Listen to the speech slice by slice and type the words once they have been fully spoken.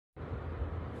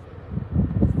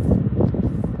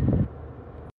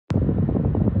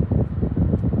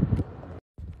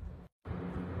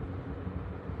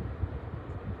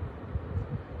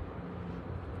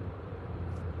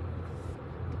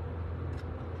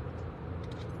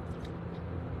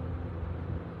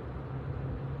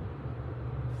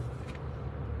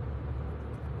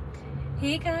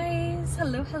Hey guys,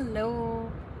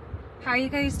 hello. How are you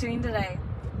guys doing today?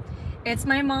 It's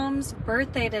my mom's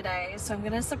birthday today, so I'm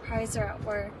gonna surprise her at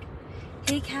work.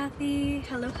 Hey Kathy,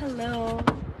 hello.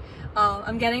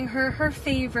 I'm getting her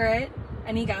favorite.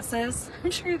 Any guesses?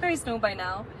 I'm sure you guys know by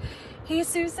now. Hey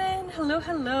Susan,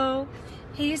 hello.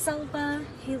 Hey Selva,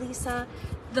 hey Lisa.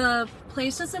 The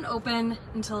place doesn't open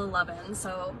until 11,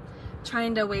 so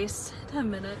trying to waste 10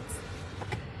 minutes.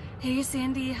 Hey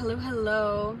Sandy,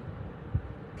 hello.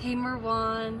 Hey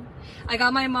Marwan. I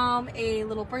got my mom a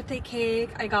little birthday cake.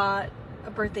 I got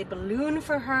a birthday balloon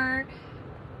for her.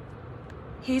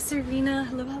 Hey Serena,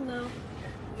 hello.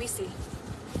 Let me see.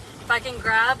 If I can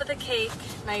grab the cake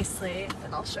nicely,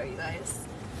 then I'll show you guys.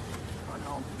 Oh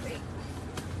no, wait.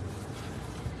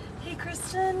 Hey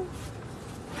Kristen.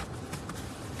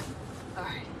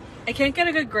 Alright. I can't get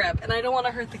a good grip and I don't want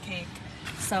to hurt the cake.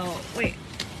 So, wait.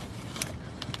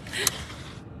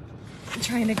 I'm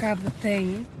trying to grab the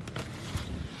thing.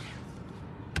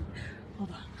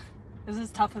 Hold on. This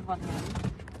is tough with one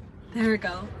hand. There we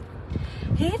go.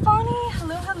 Hey Bonnie,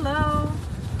 hello.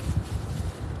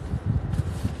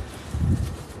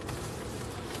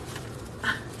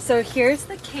 So here's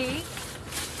the cake.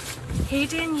 Hey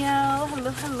Danielle,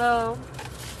 hello.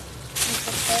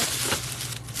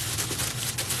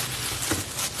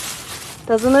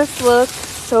 Doesn't this look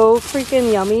so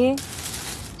freaking yummy?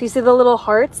 Do you see the little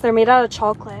hearts? They're made out of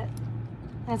chocolate.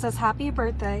 And it says happy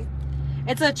birthday.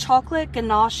 It's a chocolate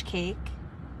ganache cake.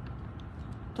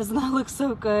 Doesn't that look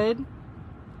so good?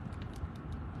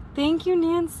 Thank you,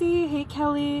 Nancy. Hey,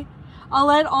 Kelly. I'll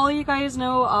let all you guys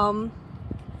know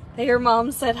that your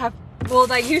mom said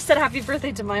that you said happy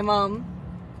birthday to my mom.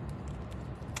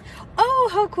 Oh,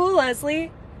 how cool,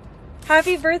 Leslie.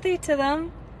 Happy birthday to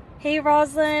them. Hey,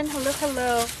 Roslyn.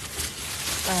 Hello.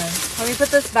 Let me put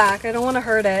this back. I don't want to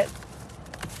hurt it.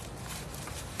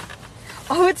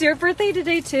 Oh, it's your birthday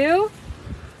today too?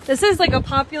 This is like a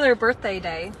popular birthday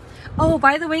day. Oh,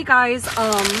 by the way, guys, the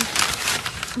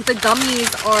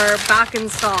gummies are back in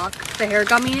stock. The hair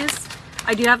gummies.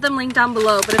 I do have them linked down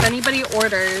below, but if anybody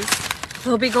orders,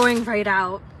 they'll be going right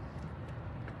out.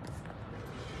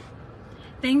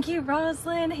 Thank you,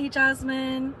 Roslyn. Hey,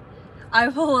 Jasmine.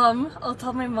 I'll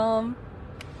tell my mom.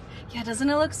 Yeah, doesn't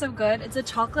it look so good? It's a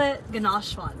chocolate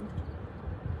ganache one.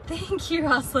 Thank you,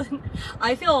 Roslyn.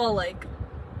 I feel like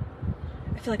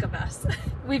a mess.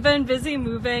 We've been busy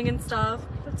moving and stuff.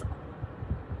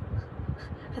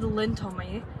 I had lint on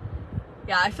me.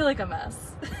 Yeah, I feel like a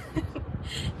mess.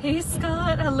 Hey,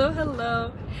 Scott.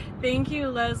 Hello. Thank you,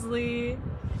 Leslie.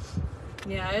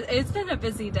 Yeah, it's been a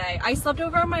busy day. I slept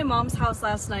over at my mom's house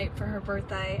last night for her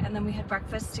birthday, and then we had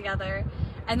breakfast together.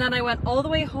 And then I went all the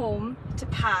way home to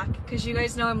pack, because you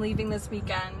guys know I'm leaving this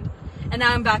weekend. And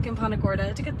now I'm back in Punta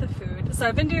Gorda to get the food. So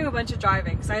I've been doing a bunch of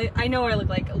driving, so I know I look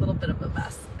like a little bit of a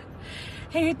mess.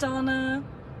 Hey, Donna.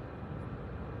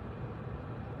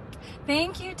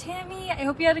 Thank you, Tammy. I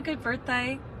hope you had a good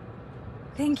birthday.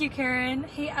 Thank you, Karen.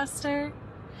 Hey, Esther.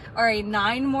 All right,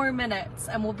 9 more minutes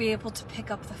and we'll be able to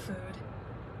pick up the food.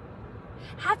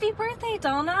 Happy birthday,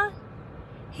 Donna.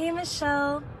 Hey,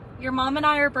 Michelle. Your mom and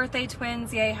I are birthday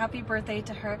twins. Yay, happy birthday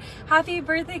to her. Happy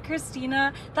birthday,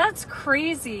 Christina. That's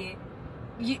crazy.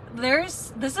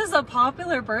 This is a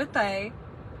popular birthday.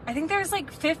 I think there's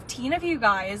like 15 of you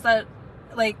guys that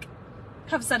like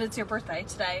have said it's your birthday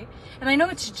today. And I know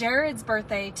it's Jared's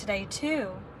birthday today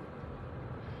too.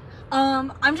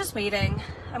 I'm just waiting.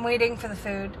 I'm waiting for the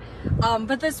food.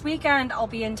 But this weekend I'll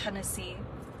be in Tennessee.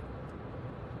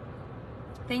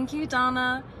 Thank you,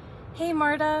 Donna. Hey,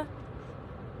 Marta.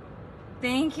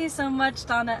 Thank you so much,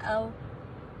 Donna L.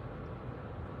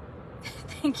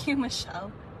 Thank you,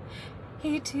 Michelle.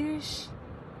 Hey, Touche.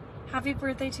 Happy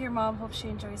birthday to your mom. Hope she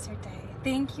enjoys her day.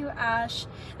 Thank you, Ash.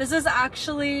 This is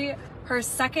actually her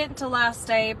second to last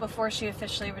day before she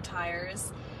officially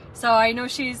retires. So I know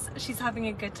she's having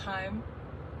a good time.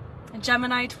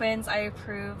 Gemini twins, I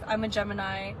approve. I'm a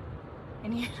Gemini.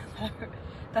 And you know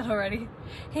that already.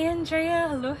 Hey, Andrea.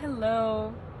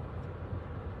 Hello.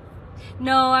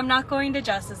 No, I'm not going to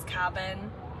Jess's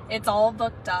cabin. It's all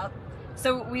booked up.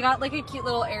 So we got like a cute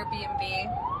little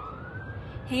Airbnb.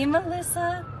 Hey,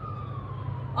 Melissa.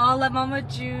 Oh, let Mama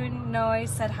June know I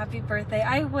said happy birthday.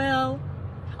 I will.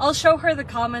 I'll show her the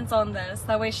comments on this.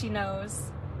 That way she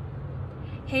knows.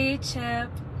 Hey,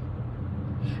 Chip.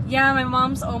 Yeah, my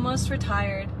mom's almost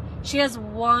retired. She has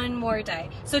 1 more day.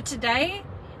 So today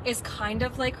is kind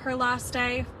of like her last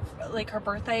day. Like her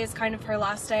birthday is kind of her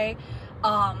last day.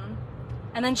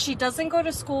 And then she doesn't go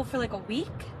to school for like a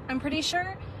week, I'm pretty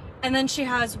sure. And then she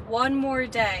has 1 more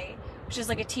day, which is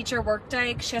like a teacher work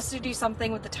day. She has to do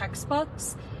something with the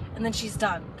textbooks. And and then she's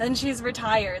done. Then she's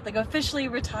retired, like officially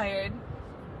retired.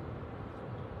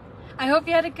 I hope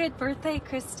you had a good birthday,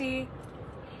 Christy.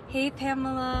 Hey,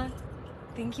 Pamela.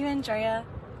 Thank you, Andrea.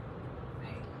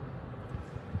 Right.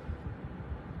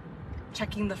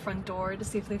 Checking the front door to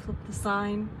see if they flipped the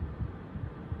sign.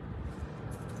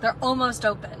 They're almost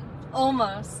open.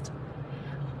 Almost.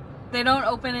 They don't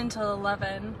open until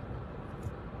 11.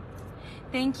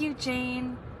 Thank you,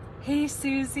 Jane. Hey,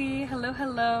 Susie. Hello,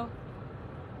 hello.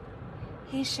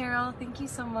 Hey, Cheryl. Thank you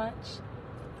so much.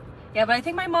 Yeah, but I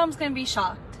think my mom's gonna be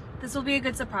shocked. This will be a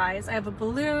good surprise. I have a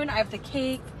balloon. I have the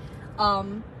cake.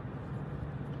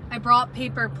 I brought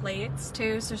paper plates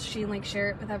too, so she can like share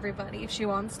it with everybody if she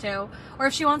wants to, or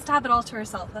if she wants to have it all to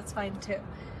herself, that's fine too.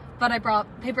 But I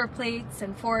brought paper plates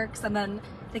and forks, and then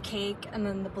the cake, and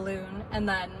then the balloon, and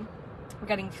then we're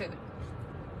getting food.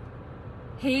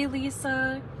 Hey,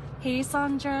 Lisa. Hey,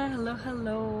 Sandra. Hello,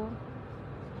 hello.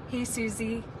 Hey,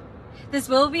 Susie. This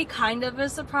will be kind of a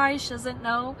surprise. She doesn't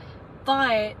know,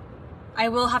 but I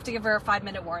will have to give her a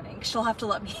 5-minute warning. She'll have to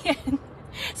let me in.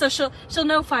 So she'll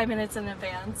know 5 minutes in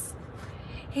advance.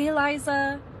 Hey,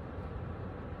 Liza.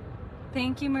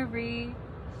 Thank you, Marie.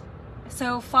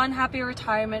 So fun, happy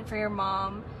retirement for your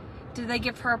mom. Did they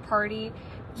give her a party?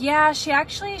 Yeah, she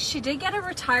did get a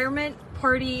retirement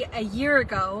party a year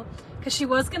ago, because she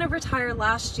was gonna retire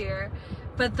last year,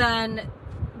 but then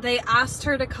they asked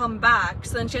her to come back,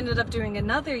 so then she ended up doing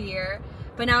another year,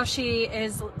 but now she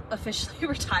is officially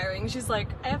retiring. She's like,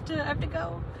 I have to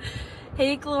go.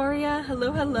 Hey, Gloria.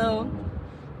 Hello, hello.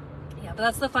 Yeah, but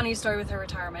that's the funny story with her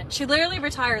retirement. She literally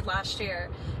retired last year,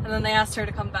 and then they asked her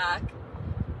to come back.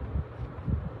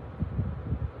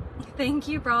 Thank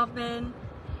you, Robin.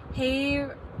 Hey,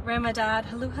 Ramadad.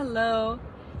 Hello, hello.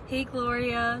 Hey,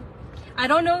 Gloria. I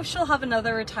don't know if she'll have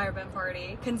another retirement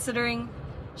party, considering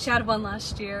she had one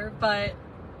last year, but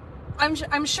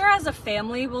I'm sure as a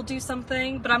family we'll do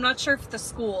something, but I'm not sure if the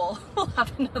school will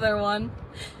have another one.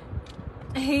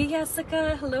 Hey,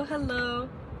 Jessica. Hello, hello.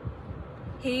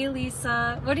 Hey,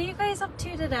 Lisa. What are you guys up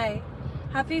to today?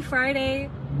 Happy Friday.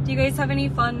 Do you guys have any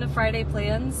fun Friday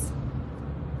plans?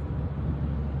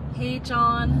 Hey,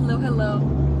 John. Hello,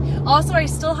 hello. Also, I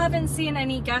still haven't seen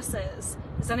any guesses.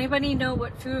 Does anybody know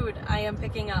what food I am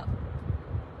picking up?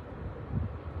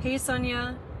 Hey,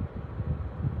 Sonia.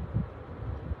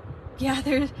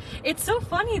 Yeah, it's so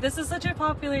funny. This is such a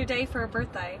popular day for a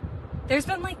birthday. There's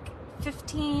been like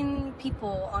 15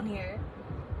 people on here.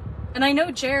 And I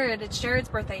know Jared, it's Jared's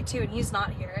birthday too, and he's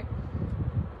not here.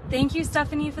 Thank you,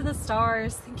 Stephanie, for the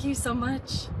stars. Thank you so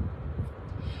much.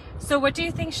 So what do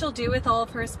you think she'll do with all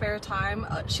of her spare time?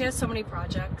 She has so many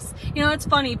projects. You know, it's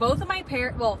funny, both of my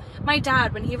parents, well, my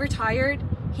dad, when he retired,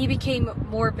 he became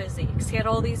more busy because he had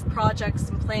all these projects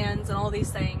and plans and all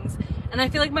these things. And I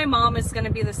feel like my mom is going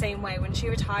to be the same way. When she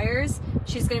retires,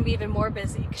 she's going to be even more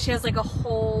busy because she has like a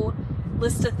whole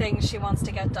list of things she wants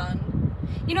to get done.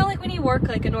 You know, like when you work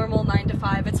like a normal 9 to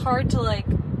 5, it's hard to like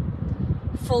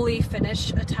fully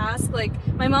finish a task. Like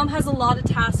my mom has a lot of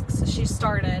tasks she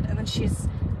started and then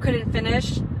couldn't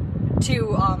finish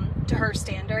to her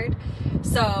standard.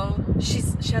 So she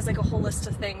has like a whole list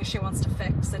of things she wants to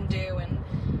fix and do,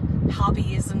 and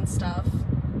hobbies and stuff.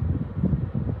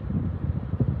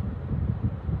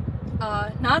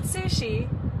 Not sushi.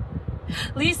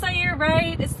 Lisa, you're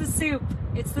right. It's the soup.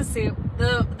 It's the soup.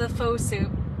 The faux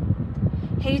soup.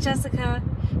 Hey, Jessica.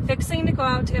 Fixing to go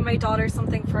out to get my daughter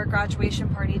something for a graduation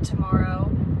party tomorrow.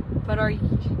 But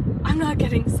I'm not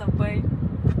getting Subway.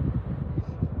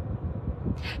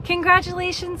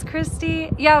 Congratulations,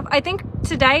 Christy. Yeah, I think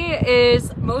today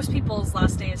is most people's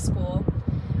last day of school.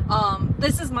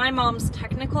 This is my mom's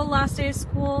technical last day of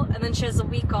school, and then she has a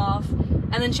week off,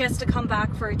 and then she has to come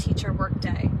back for a teacher work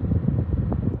day.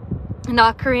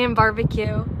 Not Korean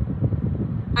barbecue.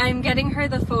 I'm getting her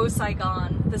the faux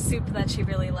Saigon, the soup that she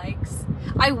really likes.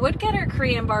 I would get her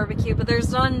Korean barbecue, but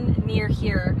there's none near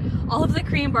here. All of the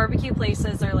Korean barbecue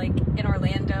places are like in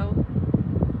Orlando.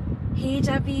 Hey,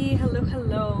 Debbie. Hello,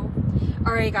 hello.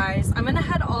 Alright, guys, I'm gonna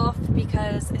head off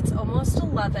because it's almost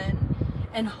 11,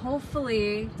 and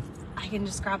hopefully I can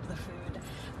just grab the food.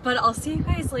 But I'll see you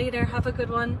guys later. Have a good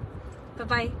one.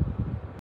 Bye-bye.